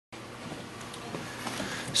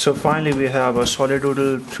So finally we have a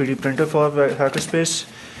Solidoodle 3D printer for Hackerspace,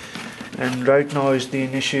 and right now is the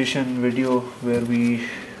initiation video where we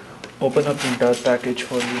open up the entire package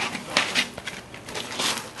for you.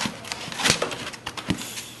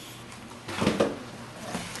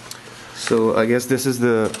 So I guess this is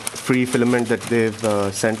the free filament that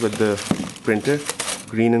they've sent with the printer,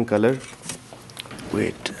 green in color.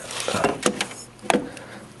 Wait,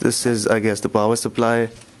 this is, I guess, the power supply.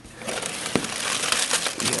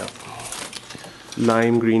 Yeah,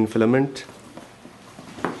 lime green filament.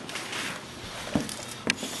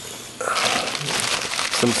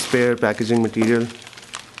 Some spare packaging material.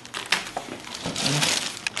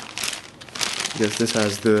 Yes, this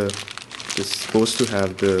has this is supposed to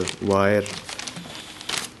have the wire,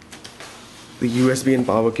 the USB and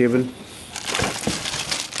power cable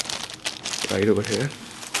right over here.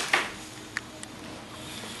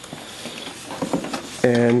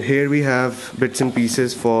 And here we have bits and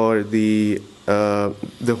pieces for the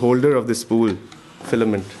holder of the spool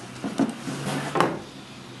filament.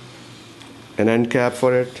 An end cap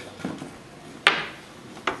for it.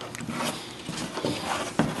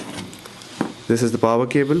 This is the power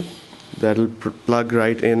cable that'll plug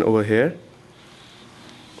right in over here.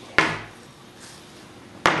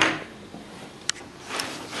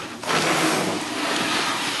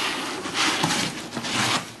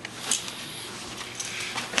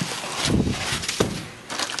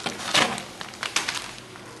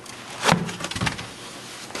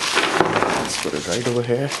 Let's put it right over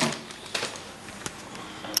here.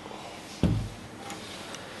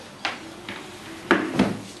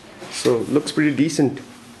 So looks pretty decent.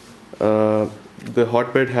 The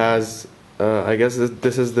hot bed has, I guess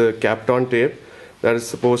this is the Kapton tape that is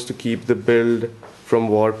supposed to keep the build from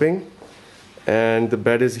warping, and the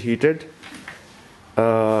bed is heated.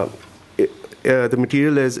 The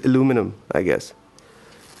material is aluminum, I guess.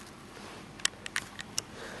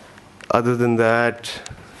 Other than that,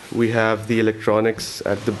 we have the electronics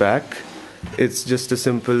at the back. It's just a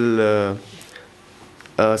simple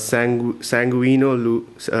Sanguino,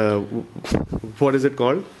 what is it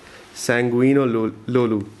called? Sanguino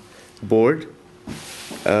Lolu board.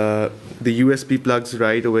 The USB plugs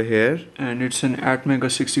right over here. And it's an Atmega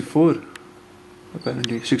 64,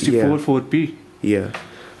 apparently 64 Yeah. 4P. Yeah.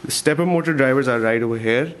 The stepper motor drivers are right over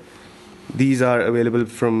here. These are available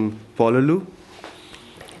from Pololu.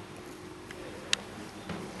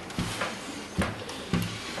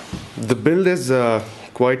 The build is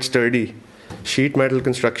quite sturdy. Sheet metal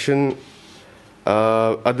construction.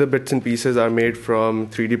 Other bits and pieces are made from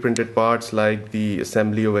 3D printed parts, like the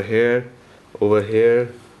assembly over here.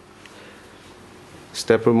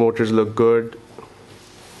 Stepper motors look good.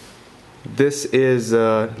 This is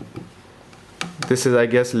I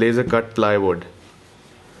guess laser cut plywood.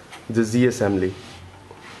 The Z assembly.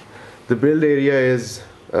 The build area is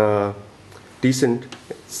decent,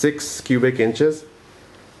 6 cubic inches.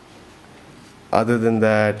 Other than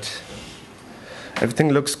that, everything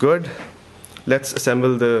looks good. Let's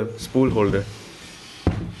assemble the spool holder.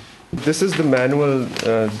 This is the manual,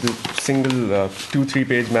 the single 2-3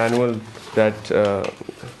 page manual that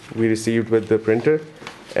we received with the printer,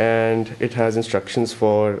 and it has instructions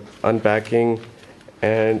for unpacking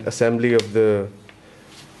and assembly of the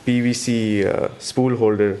PVC spool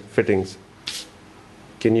holder fittings.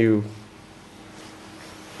 Can you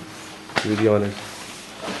video on it?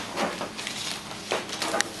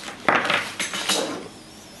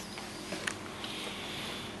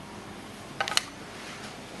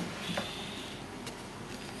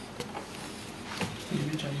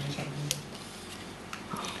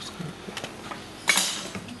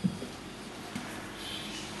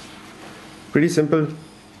 Pretty simple.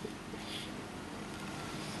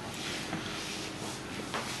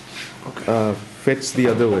 Okay. Fits the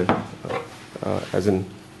other way, as in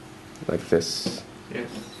like this. Yes.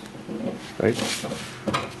 Right?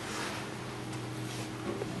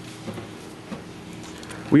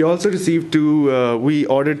 We also received we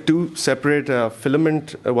ordered 2 separate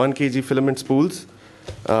 1 kg filament spools,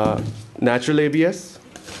 natural ABS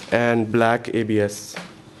and black ABS.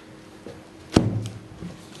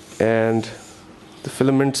 And the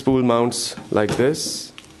filament spool mounts like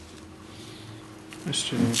this.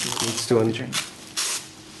 Needs to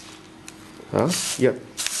Huh? Yep.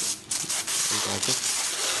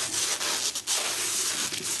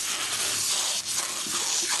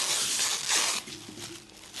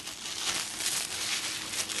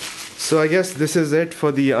 So I guess this is it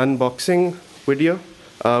for the unboxing video.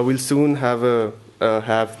 We'll soon have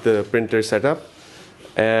the printer set up,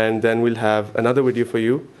 and then we'll have another video for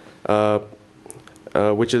you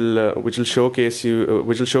which will showcase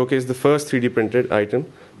the first 3D printed item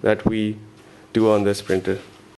that we do on this printer.